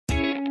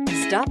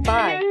Stop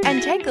by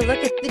and take a look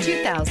at the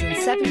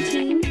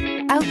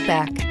 2017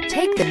 Outback.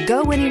 Take the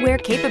go-anywhere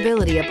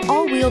capability of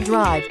all-wheel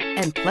drive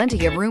and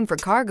plenty of room for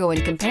cargo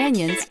and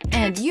companions,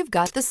 and you've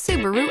got the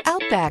Subaru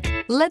Outback.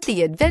 Let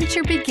the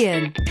adventure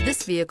begin.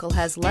 This vehicle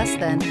has less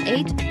than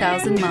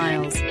 8,000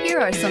 miles. Here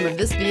are some of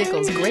this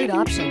vehicle's great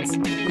options: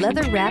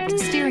 leather-wrapped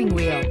steering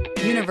wheel,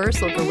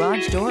 universal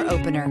garage door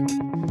opener,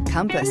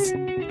 compass,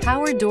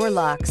 power door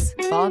locks,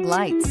 fog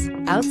lights,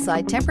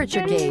 outside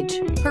temperature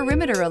gauge,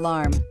 perimeter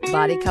alarm,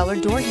 body color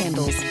door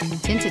handles,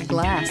 tinted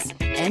glass,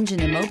 engine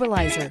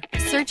immobilizer.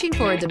 Searching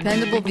for a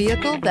dependable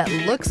vehicle that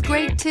looks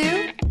great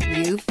too?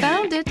 You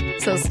found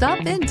it, so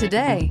stop in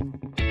today.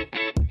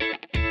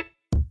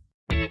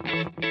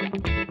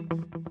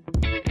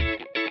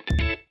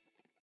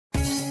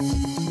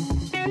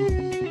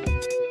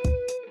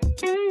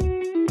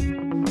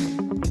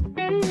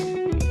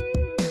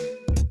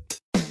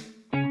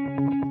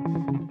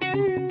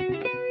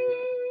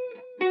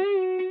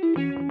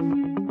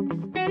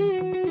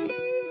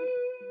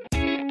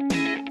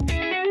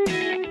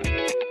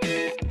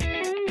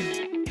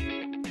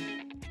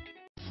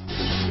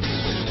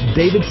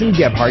 Davidson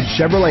Gebhardt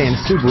Chevrolet and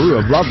Subaru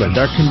of Loveland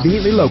are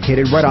conveniently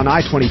located right on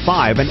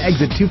I-25 and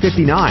exit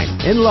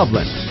 259 in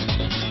Loveland.